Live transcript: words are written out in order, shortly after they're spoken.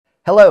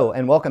Hello,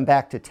 and welcome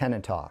back to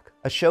Tenant Talk,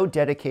 a show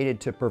dedicated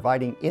to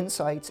providing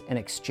insights and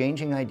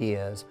exchanging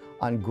ideas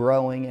on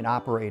growing and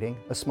operating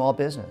a small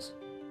business.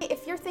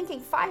 If you're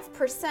thinking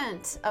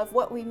 5% of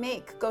what we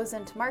make goes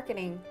into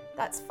marketing,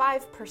 that's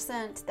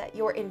 5% that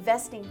you're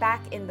investing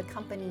back in the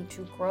company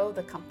to grow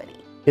the company.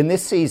 In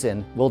this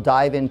season, we'll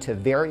dive into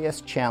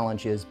various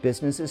challenges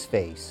businesses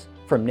face,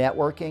 from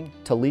networking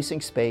to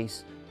leasing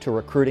space to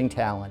recruiting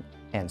talent,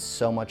 and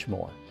so much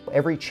more.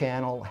 Every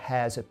channel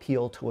has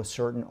appeal to a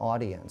certain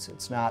audience.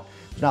 It's not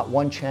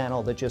one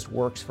channel that just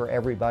works for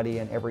everybody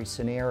in every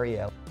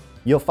scenario.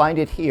 You'll find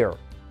it here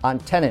on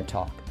Tenant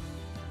Talk.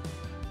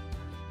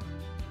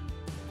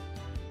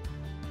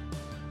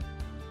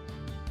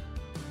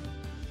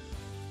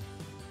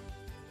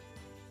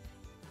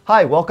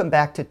 Hi, welcome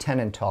back to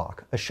Tenant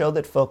Talk, a show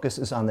that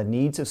focuses on the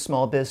needs of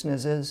small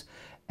businesses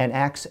and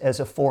acts as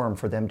a forum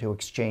for them to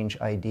exchange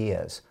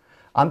ideas.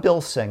 I'm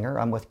Bill Singer,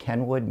 I'm with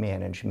Kenwood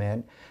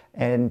Management,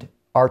 and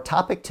our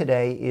topic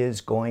today is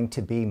going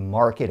to be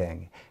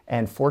marketing.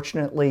 And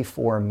fortunately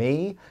for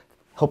me,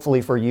 hopefully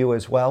for you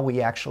as well,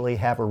 we actually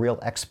have a real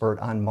expert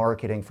on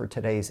marketing for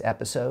today's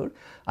episode.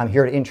 I'm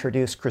here to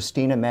introduce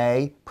Christina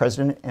May,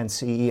 President and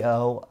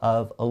CEO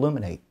of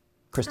Illuminate.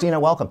 Christina,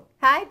 welcome.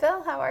 Hi,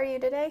 Bill. How are you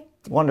today?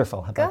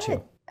 Wonderful. How about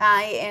you?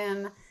 I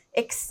am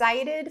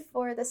excited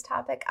for this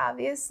topic,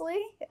 obviously.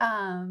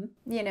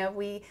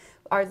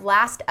 Our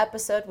last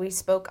episode, we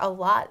spoke a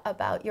lot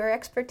about your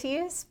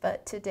expertise,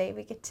 but today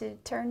we get to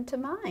turn to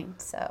mine.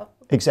 So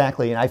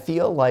exactly. And I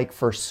feel like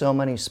for so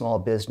many small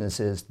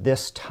businesses,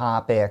 this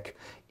topic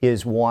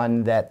is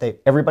one that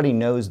everybody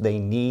knows they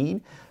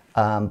need,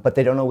 but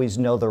they don't always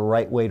know the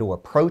right way to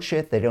approach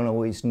it. They don't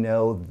always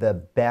know the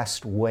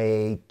best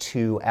way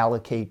to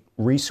allocate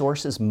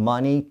resources,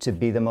 money, to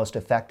be the most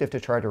effective to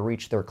try to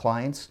reach their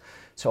clients.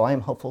 So I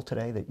am hopeful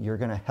today that you're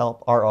going to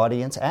help our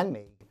audience and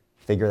me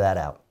figure that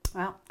out.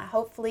 Well,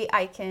 hopefully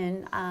I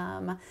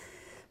can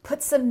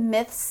put some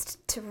myths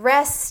to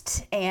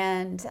rest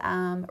and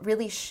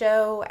really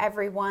show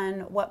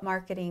everyone what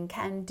marketing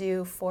can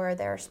do for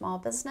their small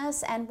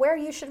business and where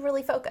you should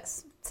really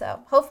focus.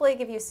 So hopefully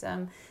give you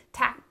some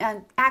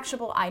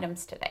actionable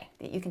items today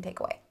that you can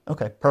take away.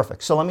 Okay,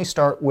 perfect. So let me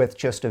start with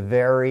just a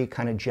very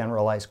kind of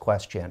generalized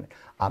question.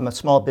 I'm a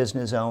small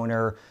business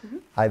owner. Mm-hmm.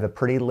 I have a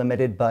pretty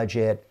limited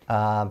budget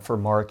for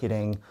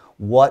marketing.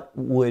 What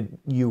would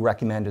you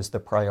recommend as the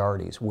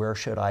priorities? Where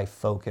should I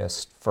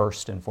focus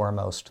first and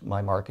foremost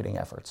my marketing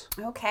efforts?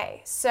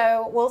 Okay,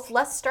 so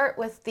let's start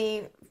with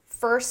the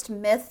first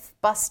myth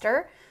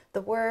buster,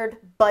 the word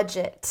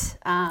budget.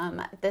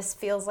 This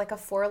feels like a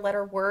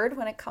four-letter word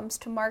when it comes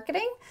to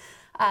marketing.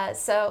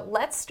 So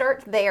let's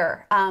start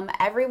there.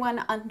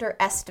 Everyone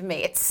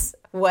underestimates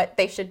what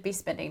they should be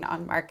spending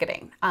on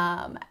marketing.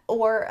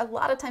 Or a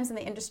lot of times in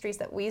the industries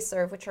that we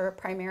serve, which are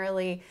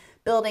primarily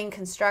building,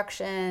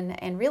 construction,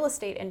 and real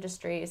estate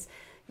industries,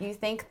 you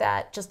think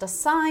that just a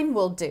sign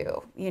will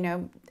do.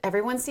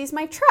 Everyone sees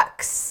my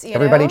trucks.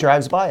 Everybody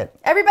drives by it.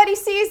 Everybody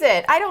sees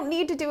it. I don't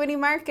need to do any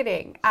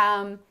marketing.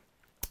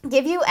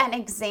 Give you an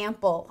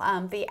example.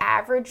 The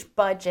average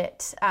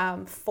budget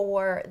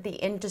for the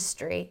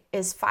industry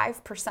is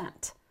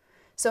 5%.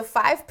 So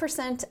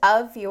 5%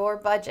 of your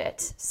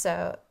budget.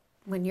 So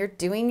when you're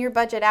doing your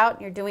budget out,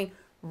 you're doing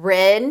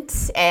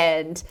rent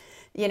and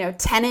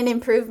tenant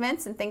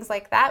improvements and things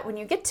like that. When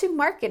you get to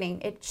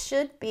marketing, it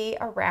should be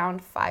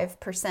around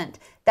 5%.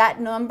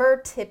 That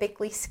number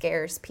typically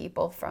scares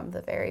people from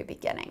the very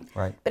beginning.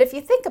 Right. But if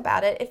you think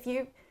about it, if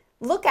you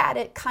look at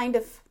it kind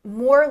of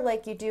more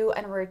like you do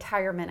in a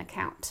retirement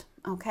account,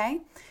 okay?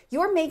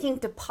 You're making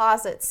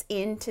deposits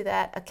into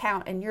that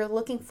account and you're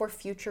looking for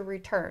future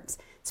returns.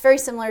 It's very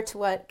similar to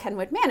what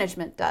Kenwood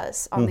Management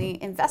does on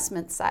the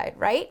investment side,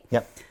 right?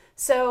 Yep.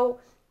 So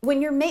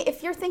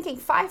if you're thinking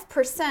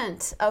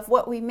 5% of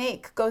what we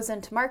make goes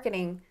into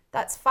marketing,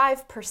 that's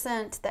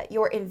 5% that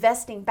you're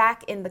investing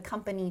back in the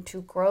company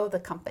to grow the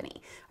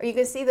company. Are you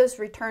going to see those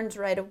returns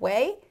right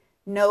away?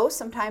 No,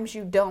 sometimes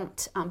you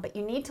don't, but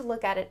you need to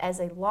look at it as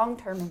a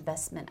long-term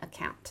investment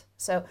account.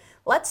 So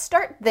let's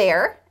start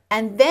there,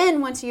 and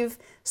then once you've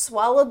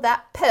swallowed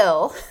that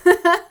pill,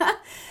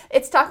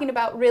 it's talking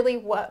about really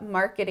what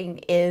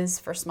marketing is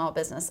for small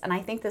business. And I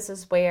think this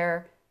is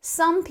where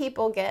some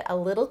people get a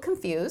little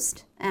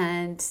confused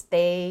and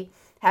they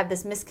have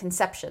this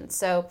misconception.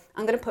 So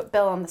I'm going to put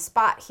Bill on the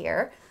spot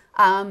here.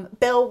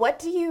 Bill,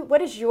 what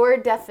is your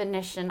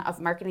definition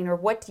of marketing, or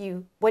what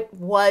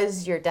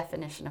was your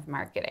definition of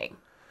marketing?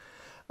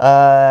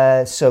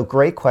 So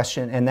great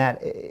question,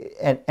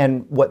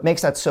 and what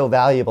makes that so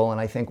valuable, and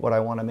I think what I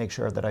want to make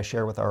sure that I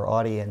share with our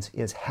audience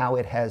is how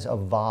it has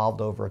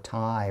evolved over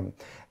time,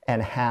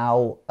 and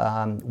how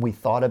we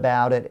thought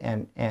about it,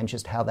 and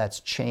just how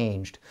that's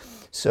changed.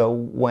 So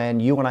when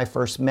you and I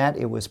first met,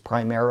 it was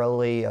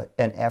primarily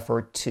an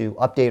effort to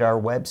update our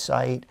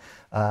website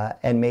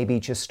and maybe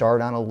just start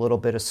on a little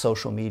bit of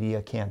social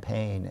media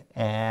campaign.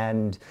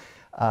 And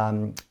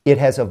it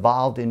has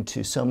evolved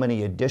into so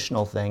many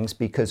additional things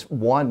because,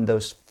 one,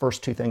 those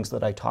first two things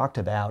that I talked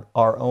about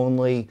are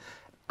only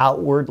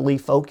outwardly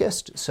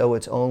focused, so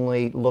it's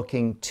only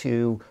looking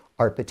to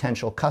our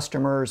potential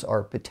customers,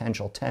 our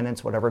potential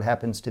tenants, whatever it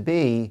happens to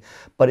be.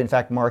 But in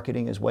fact,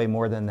 marketing is way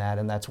more than that.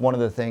 And that's one of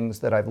the things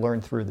that I've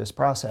learned through this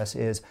process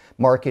is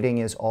marketing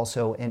is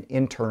also an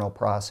internal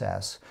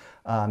process.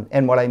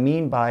 And what I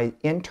mean by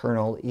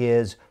internal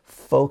is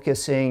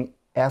focusing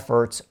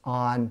efforts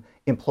on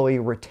employee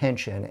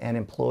retention and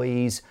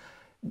employees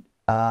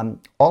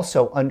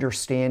also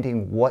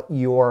understanding what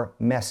your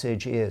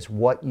message is,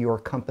 what your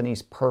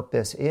company's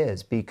purpose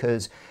is,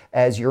 because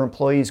as your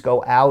employees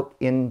go out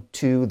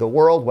into the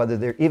world, whether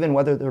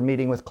they're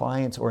meeting with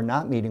clients or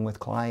not meeting with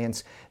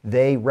clients,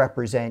 they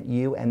represent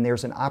you, and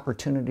there's an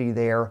opportunity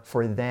there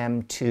for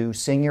them to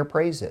sing your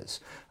praises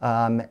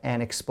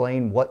and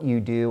explain what you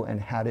do and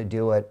how to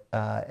do it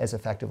as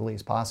effectively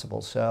as possible.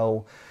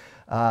 So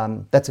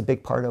that's a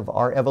big part of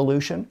our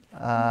evolution,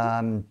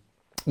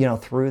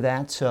 through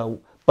that.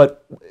 So.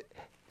 But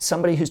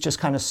somebody who's just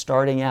kind of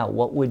starting out,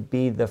 what would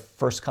be the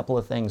first couple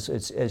of things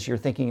as you're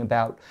thinking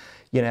about,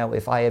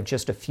 if I have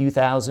just a few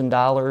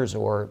 $1,000s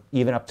or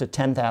even up to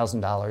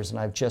 $10,000 and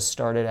I've just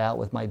started out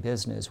with my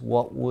business,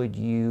 what would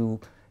you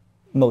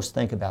most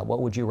think about? What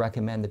would you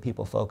recommend that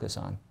people focus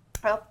on?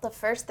 Well, the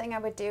first thing I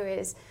would do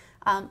is,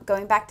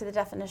 going back to the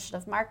definition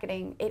of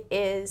marketing, it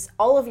is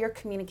all of your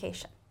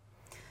communication.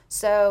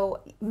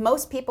 So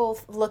most people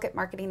look at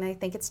marketing and they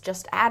think it's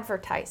just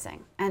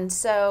advertising. And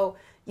so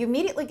you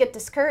immediately get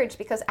discouraged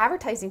because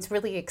advertising is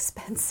really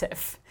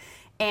expensive.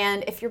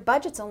 And if your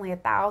budget's only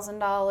 $1,000,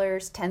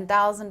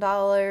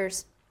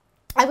 $10,000,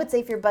 I would say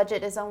if your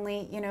budget is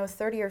only,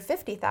 $30,000 or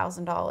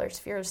 $50,000,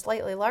 if you're a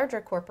slightly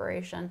larger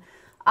corporation,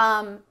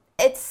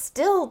 it's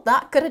still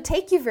not going to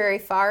take you very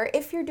far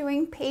if you're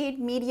doing paid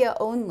media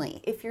only,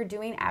 if you're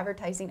doing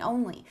advertising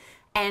only.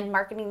 And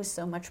marketing is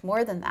so much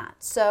more than that.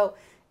 So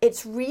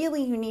it's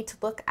really, you need to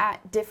look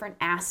at different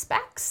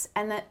aspects,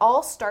 and that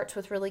all starts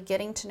with really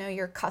getting to know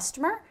your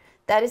customer.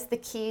 That is the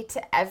key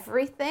to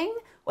everything.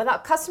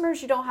 Without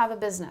customers, you don't have a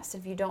business.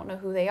 If you don't know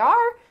who they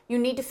are, you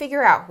need to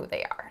figure out who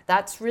they are.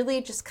 That's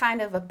really just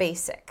kind of a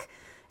basic.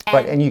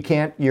 Right, and you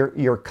can't,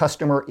 your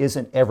customer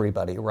isn't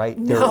everybody, right?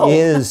 No. There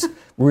is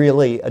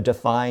really a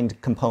defined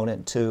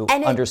component to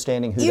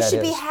understanding who that is. You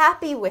should be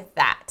happy with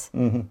that.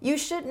 Mm-hmm. You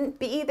shouldn't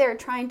be there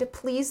trying to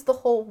please the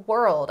whole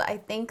world. I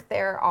think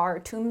there are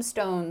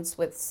tombstones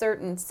with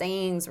certain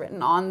sayings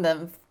written on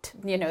them,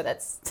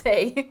 that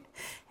say,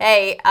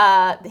 hey,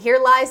 here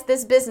lies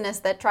this business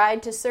that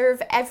tried to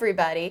serve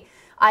everybody.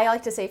 I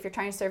like to say if you're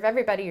trying to serve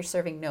everybody, you're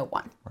serving no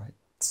one. Right.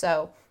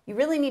 So you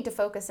really need to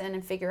focus in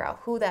and figure out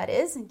who that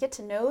is and get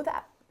to know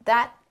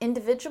that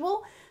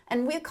individual.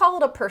 And we call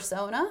it a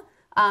persona.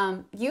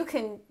 You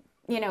can,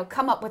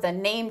 come up with a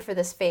name for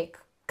this fake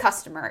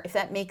customer if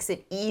that makes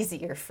it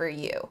easier for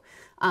you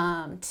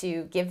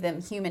to give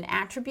them human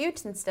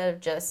attributes instead of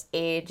just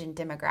age and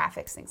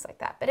demographics, things like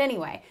that. But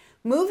anyway,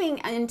 moving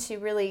into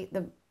really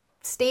the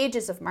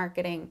stages of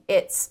marketing,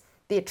 it's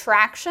the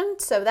attraction.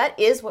 So that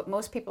is what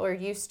most people are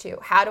used to.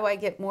 How do I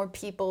get more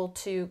people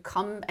to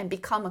come and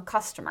become a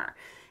customer?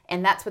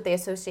 And that's what they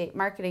associate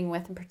marketing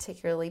with, and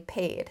particularly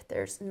paid.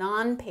 There's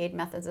non-paid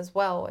methods as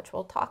well, which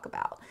we'll talk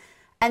about.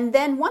 And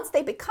then once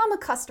they become a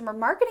customer,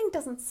 marketing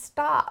doesn't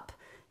stop.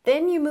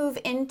 Then you move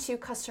into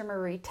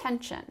customer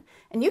retention.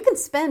 And you can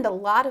spend a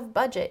lot of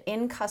budget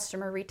in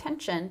customer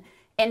retention,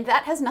 and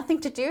that has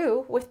nothing to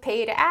do with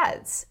paid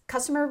ads.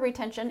 Customer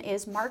retention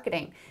is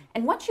marketing.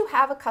 And once you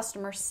have a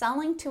customer,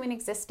 selling to an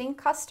existing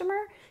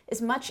customer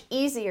is much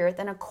easier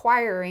than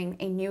acquiring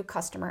a new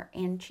customer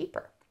and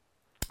cheaper.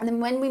 And then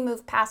when we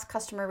move past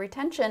customer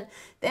retention,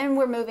 then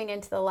we're moving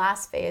into the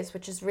last phase,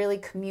 which is really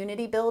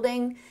community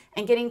building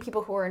and getting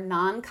people who are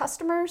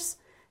non-customers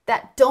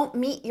that don't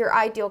meet your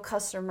ideal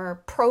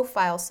customer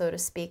profile, so to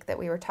speak, that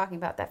we were talking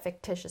about, that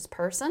fictitious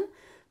person,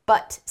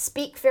 but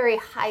speak very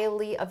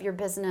highly of your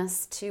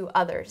business to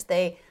others.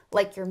 They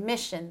like your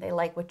mission, they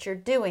like what you're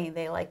doing,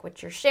 they like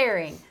what you're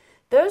sharing.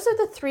 Those are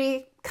the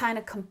three kind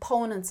of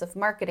components of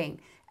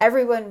marketing.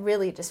 Everyone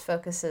really just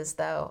focuses,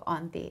 though,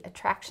 on the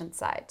attraction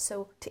side.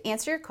 So to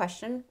answer your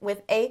question,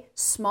 with a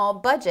small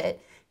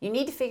budget, you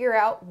need to figure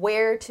out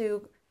where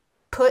to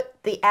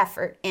put the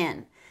effort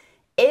in.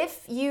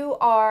 If you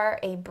are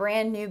a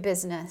brand new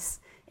business,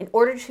 in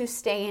order to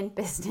stay in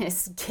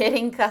business,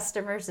 getting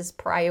customers is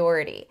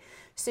priority.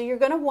 So you're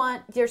going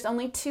to there's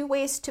only two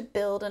ways to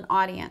build an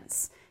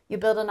audience. You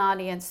build an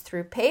audience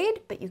through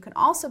paid, but you can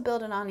also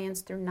build an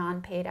audience through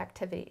non-paid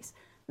activities.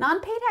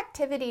 Non-paid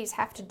activities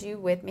have to do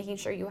with making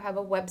sure you have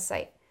a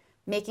website,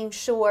 making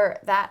sure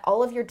that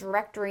all of your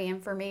directory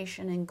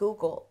information in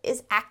Google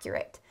is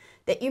accurate,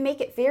 that you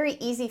make it very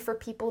easy for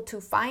people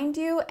to find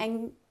you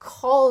and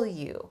call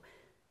you,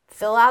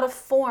 fill out a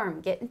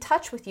form, get in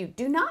touch with you.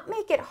 Do not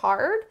make it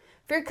hard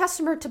for your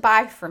customer to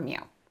buy from you.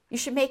 You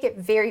should make it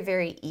very,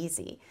 very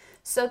easy.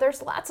 So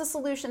there's lots of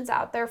solutions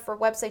out there for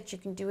websites. You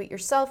can do it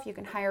yourself. You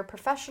can hire a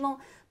professional.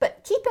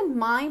 But keep in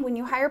mind, when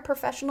you hire a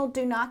professional,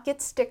 do not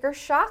get sticker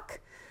shock.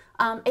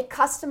 A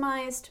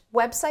customized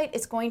website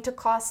is going to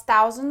cost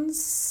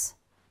thousands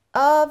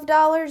of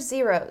dollars,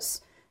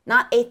 zeros.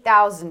 not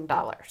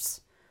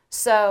 $8,000.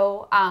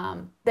 So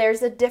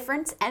there's a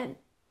difference, and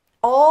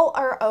all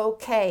are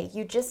okay.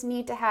 You just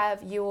need to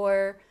have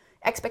your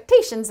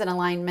expectations in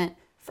alignment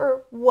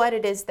for what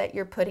it is that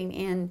you're putting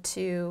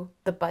into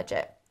the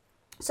budget.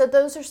 So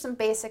those are some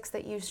basics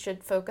that you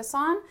should focus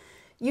on.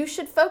 You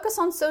should focus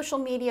on social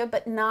media,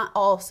 but not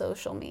all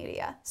social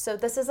media. So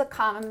this is a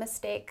common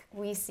mistake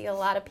we see a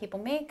lot of people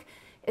make,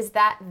 is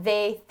that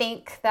they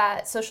think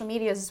that social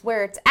media is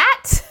where it's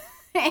at.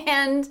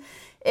 And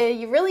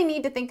you really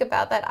need to think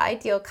about that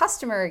ideal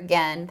customer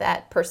again,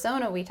 that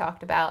persona we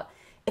talked about.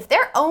 If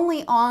they're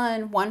only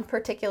on one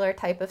particular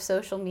type of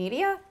social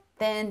media,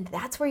 then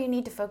that's where you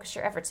need to focus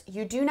your efforts.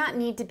 You do not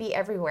need to be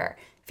everywhere.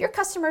 If your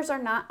customers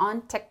are not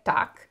on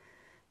TikTok,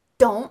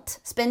 don't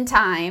spend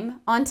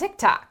time on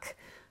TikTok.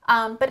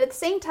 But at the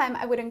same time,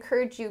 I would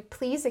encourage you,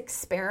 please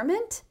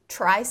experiment,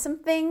 try some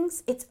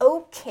things. It's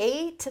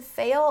okay to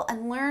fail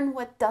and learn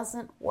what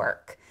doesn't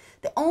work.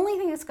 The only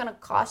thing that's going to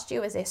cost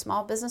you as a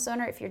small business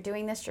owner, if you're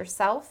doing this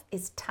yourself,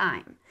 is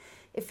time.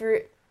 If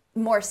you're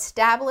more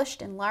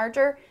established and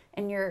larger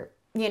and you're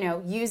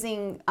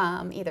using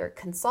either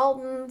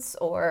consultants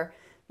or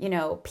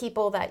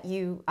people that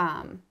you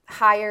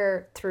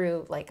hire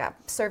through like a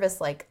service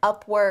like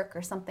Upwork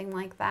or something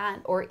like that,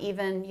 or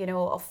even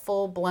a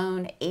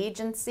full-blown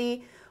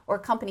agency or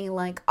company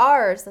like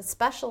ours that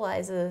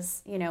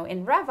specializes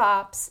in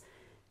RevOps.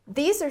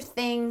 These are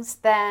things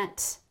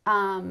that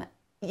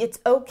it's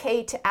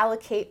okay to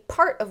allocate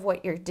part of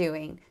what you're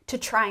doing to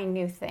trying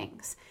new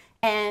things.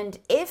 And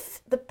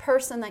if the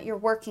person that you're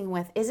working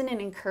with isn't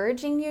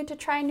encouraging you to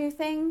try new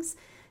things,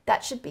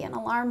 that should be an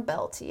alarm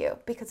bell to you,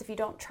 because if you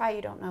don't try,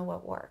 you don't know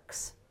what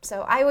works.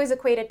 So I always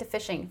equate it to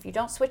fishing. If you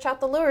don't switch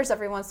out the lures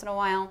every once in a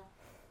while,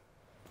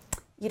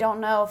 you don't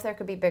know if there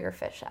could be bigger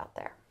fish out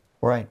there.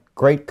 Right.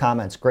 Great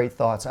comments, great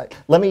thoughts.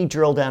 Let me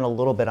drill down a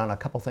little bit on a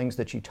couple things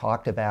that you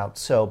talked about.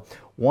 So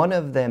one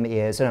of them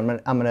is, and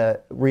I'm going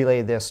to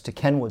relay this to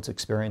Kenwood's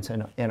experience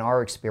and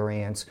our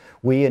experience.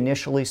 We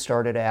initially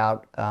started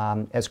out,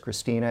 as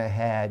Christina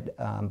had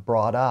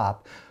brought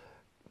up,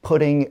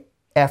 putting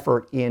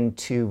effort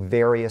into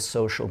various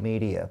social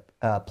media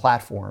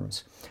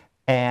platforms.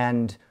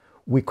 And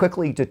we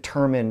quickly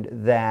determined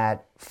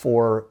that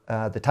for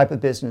the type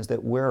of business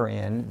that we're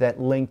in, that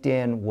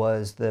LinkedIn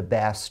was the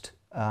best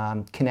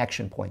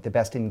connection point, the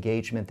best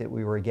engagement that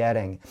we were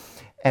getting.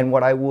 And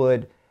what I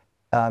would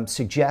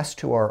suggest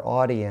to our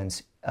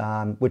audience,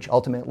 which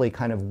ultimately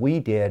kind of we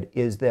did,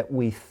 is that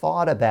we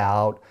thought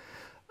about,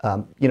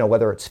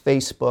 whether it's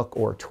Facebook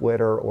or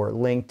Twitter or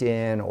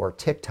LinkedIn or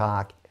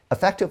TikTok,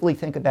 effectively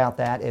think about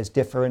that as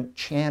different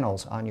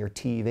channels on your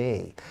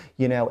TV.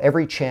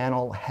 Every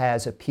channel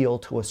has appeal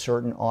to a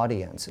certain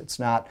audience. There's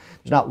not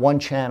one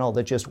channel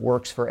that just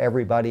works for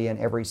everybody in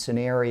every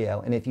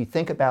scenario. And if you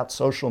think about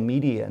social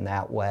media in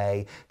that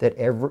way, that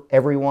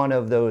every one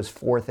of those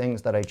four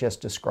things that I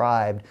just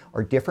described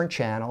are different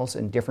channels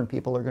and different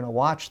people are going to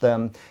watch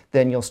them,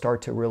 then you'll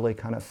start to really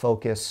kind of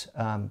focus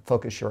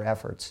your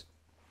efforts.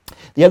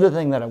 The other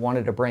thing that I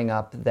wanted to bring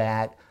up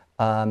that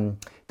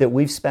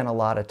we've spent a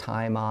lot of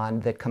time on,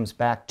 that comes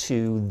back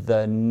to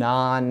the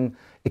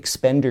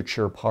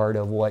non-expenditure part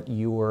of what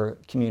you were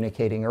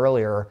communicating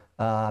earlier,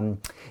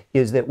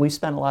 is that we've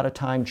spent a lot of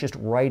time just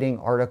writing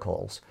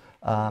articles,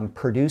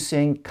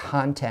 producing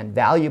content,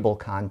 valuable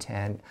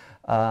content,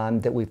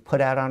 that we've put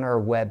out on our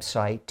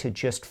website to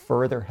just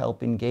further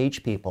help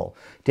engage people.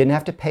 Didn't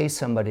have to pay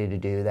somebody to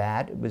do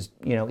that. It was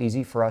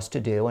easy for us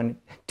to do, and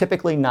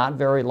typically not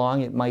very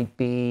long. It might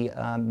be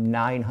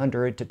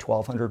 900 to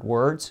 1,200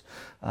 words,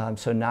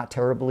 so not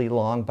terribly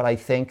long. But I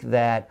think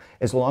that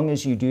as long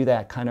as you do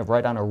that kind of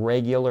right on a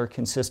regular,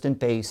 consistent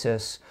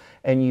basis,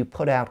 and you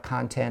put out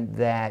content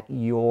that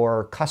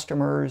your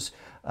customers,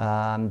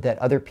 that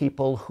other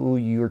people who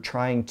you're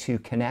trying to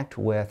connect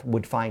with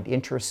would find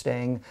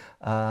interesting,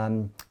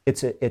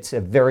 it's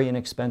a very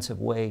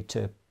inexpensive way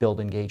to build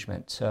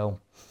engagement. So,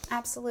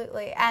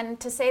 absolutely. And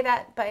to say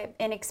that by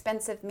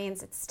inexpensive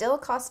means it's still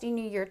costing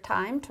you your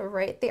time to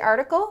write the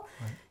article.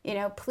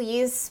 Right.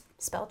 Please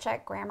spell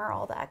check, grammar,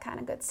 all that kind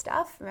of good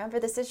stuff. Remember,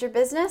 this is your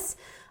business.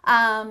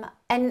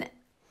 And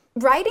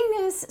writing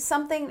is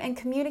something, and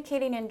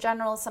communicating in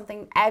general is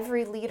something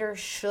every leader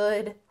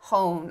should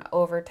hone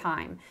over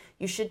time.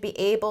 You should be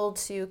able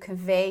to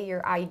convey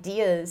your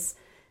ideas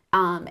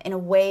in a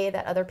way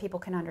that other people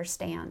can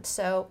understand.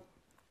 So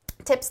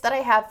tips that I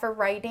have for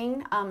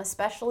writing,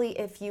 especially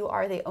if you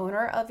are the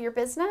owner of your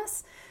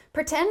business,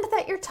 pretend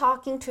that you're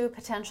talking to a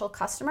potential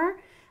customer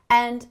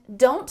and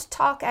don't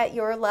talk at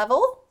your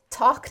level.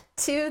 Talk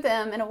to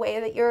them in a way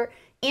that you're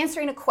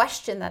answering a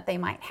question that they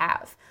might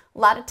have. A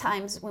lot of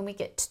times when we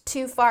get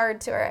too far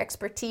into our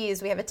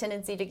expertise, we have a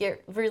tendency to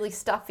get really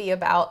stuffy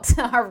about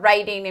our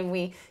writing, and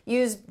we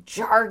use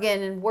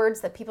jargon and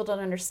words that people don't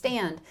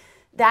understand.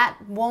 That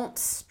won't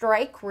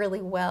strike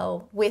really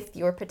well with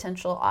your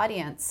potential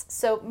audience.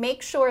 So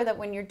make sure that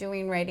when you're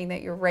doing writing,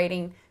 that you're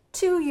writing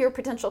to your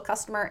potential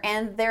customer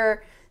and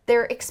their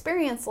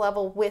experience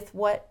level with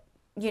what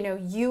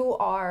you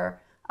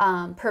are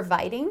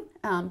providing,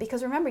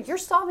 because remember, you're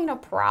solving a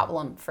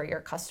problem for your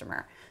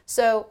customer.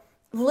 So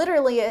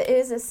literally it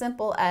is as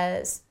simple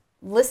as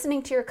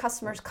listening to your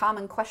customers'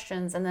 common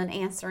questions and then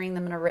answering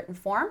them in a written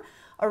form.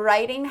 A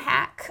writing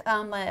hack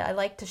I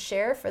like to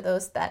share for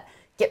those that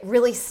get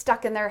really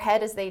stuck in their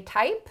head as they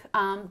type,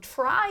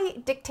 try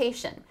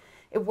dictation.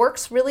 It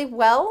works really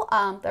well.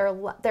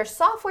 There's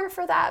software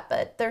for that,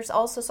 but there's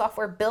also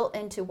software built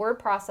into word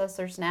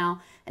processors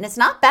now, and it's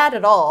not bad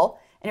at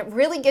all, and it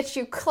really gets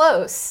you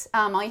close.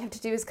 All you have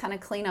to do is kind of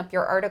clean up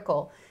your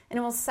article, and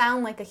it will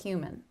sound like a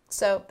human.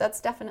 So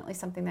that's definitely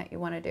something that you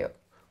want to do.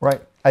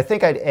 Right. I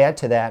think I'd add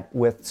to that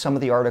with some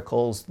of the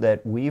articles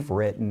that we've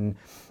written.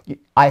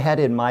 I had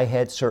in my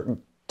head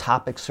certain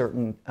topics,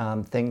 certain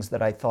things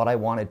that I thought I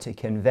wanted to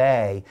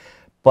convey,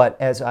 but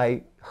as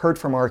I heard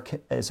from our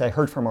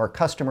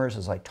customers,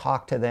 as I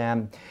talked to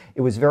them,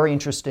 it was very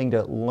interesting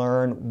to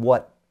learn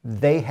what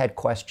they had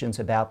questions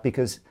about,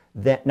 because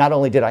that not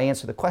only did I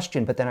answer the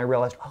question, but then I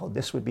realized, oh,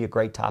 this would be a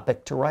great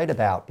topic to write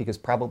about, because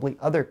probably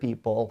other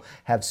people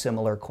have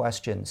similar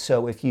questions.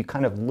 So if you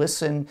kind of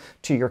listen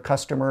to your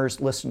customers,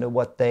 listen to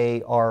what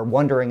they are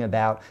wondering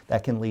about,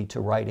 that can lead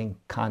to writing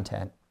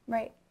content.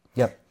 Right.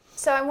 Yep.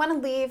 So I want to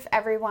leave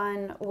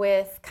everyone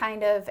with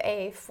kind of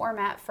a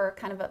format for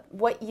kind of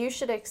what you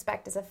should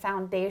expect as a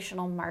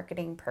foundational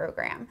marketing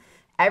program.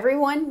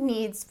 Everyone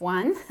needs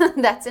one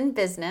that's in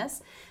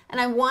business.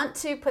 And I want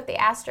to put the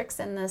asterisks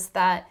in this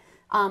that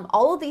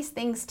all of these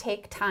things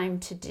take time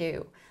to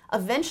do.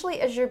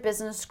 Eventually, as your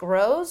business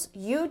grows,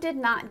 you did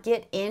not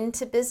get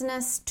into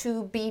business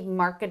to be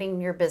marketing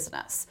your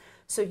business.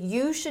 So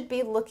you should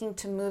be looking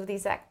to move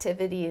these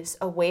activities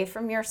away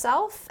from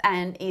yourself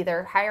and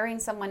either hiring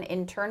someone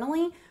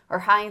internally or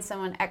hiring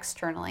someone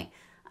externally.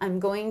 I'm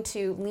going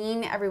to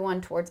lean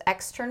everyone towards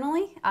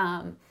externally.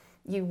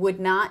 You would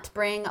not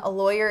bring a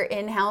lawyer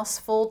in-house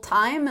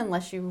full-time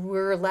unless you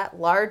were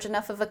large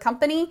enough of a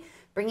company.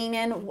 Bringing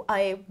in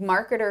a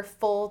marketer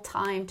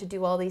full-time to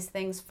do all these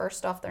things,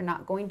 first off, they're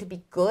not going to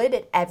be good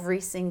at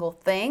every single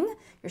thing.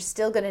 You're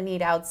still going to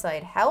need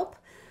outside help.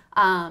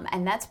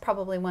 And that's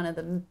probably one of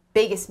the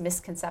biggest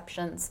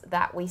misconceptions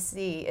that we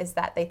see, is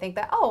that they think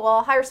that, oh, well,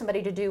 I'll hire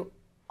somebody to do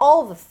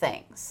all the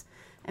things.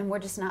 And we're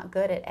just not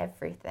good at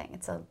everything.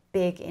 It's a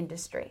big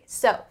industry.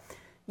 So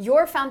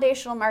your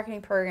foundational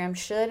marketing program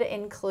should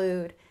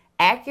include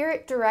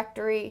accurate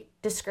directory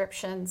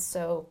descriptions.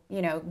 So,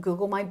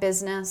 Google My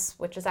Business,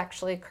 which is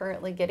actually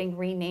currently getting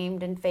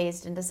renamed and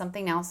phased into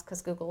something else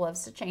because Google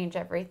loves to change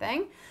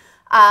everything.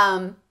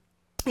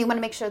 You want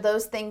to make sure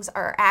those things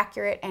are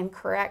accurate and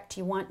correct.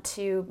 You want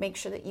to make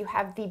sure that you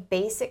have the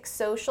basic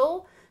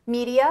social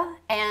media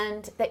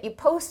and that you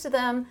post to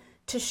them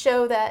to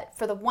show that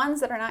for the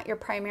ones that are not your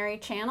primary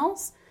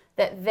channels,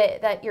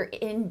 that you're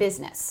in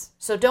business.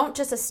 So don't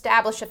just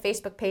establish a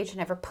Facebook page and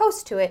never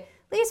post to it.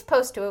 At least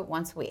post to it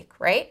once a week,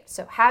 right?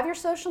 So have your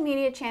social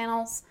media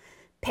channels.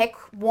 Pick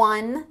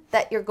one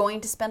that you're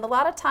going to spend a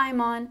lot of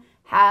time on.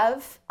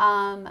 Have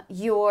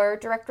your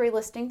directory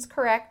listings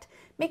correct.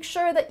 Make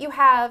sure that you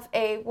have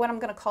what I'm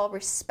going to call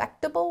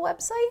respectable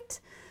website.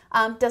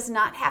 Does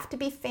not have to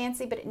be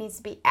fancy, but it needs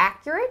to be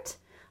accurate.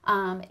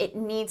 It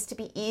needs to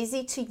be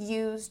easy to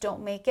use.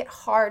 Don't make it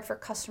hard for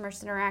customers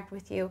to interact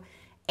with you.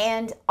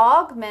 And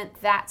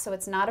augment that so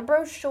it's not a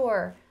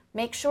brochure.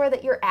 Make sure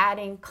that you're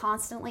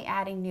constantly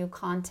adding new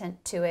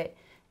content to it.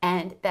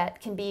 And that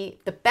can be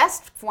the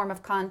best form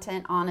of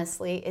content,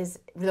 honestly, is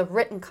the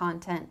written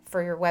content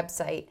for your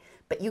website.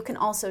 But you can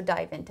also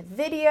dive into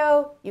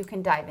video, you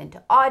can dive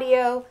into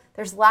audio.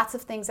 There's lots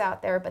of things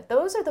out there, but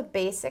those are the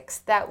basics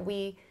that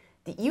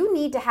you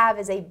need to have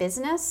as a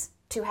business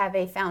to have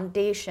a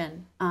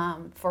foundation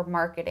for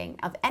marketing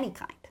of any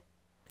kind.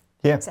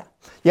 Yeah.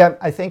 Yeah,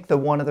 I think the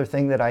one other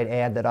thing that I'd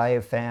add that I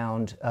have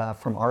found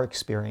from our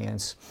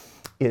experience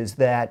is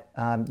that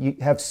you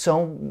have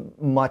so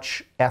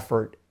much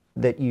effort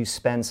that you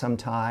spend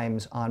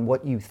sometimes on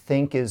what you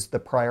think is the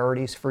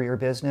priorities for your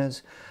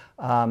business.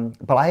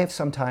 But I have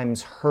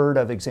sometimes heard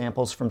of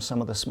examples from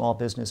some of the small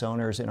business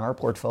owners in our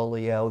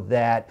portfolio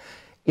that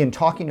in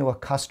talking to a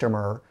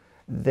customer,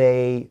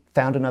 they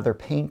found another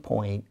pain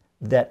point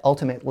that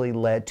ultimately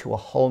led to a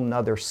whole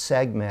nother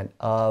segment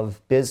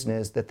of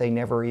business that they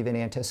never even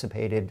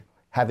anticipated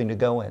having to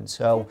go in.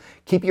 So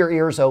keep your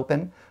ears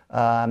open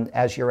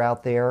as you're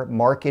out there.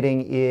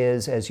 Marketing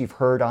is, as you've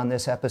heard on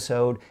this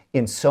episode,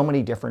 in so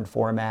many different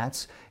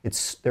formats.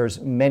 There's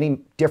many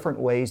different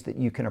ways that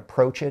you can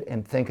approach it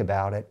and think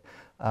about it.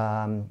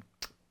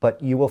 But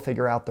you will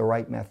figure out the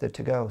right method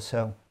to go.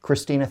 So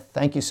Christina,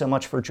 thank you so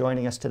much for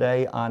joining us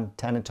today on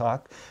Tenant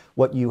Talk.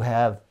 What you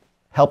have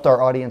helped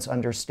our audience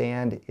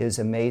understand is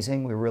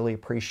amazing. We really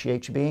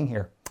appreciate you being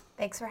here.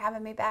 Thanks for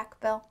having me back,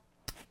 Bill.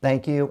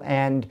 Thank you.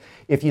 And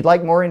if you'd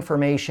like more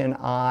information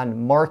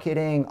on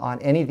marketing, on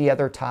any of the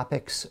other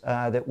topics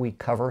that we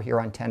cover here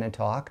on Tenant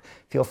Talk,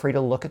 feel free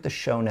to look at the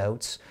show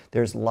notes.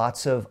 There's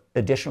lots of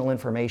additional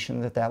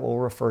information that will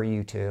refer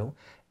you to.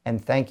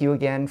 And thank you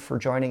again for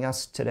joining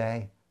us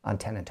today on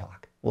Tenant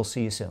Talk. We'll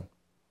see you soon.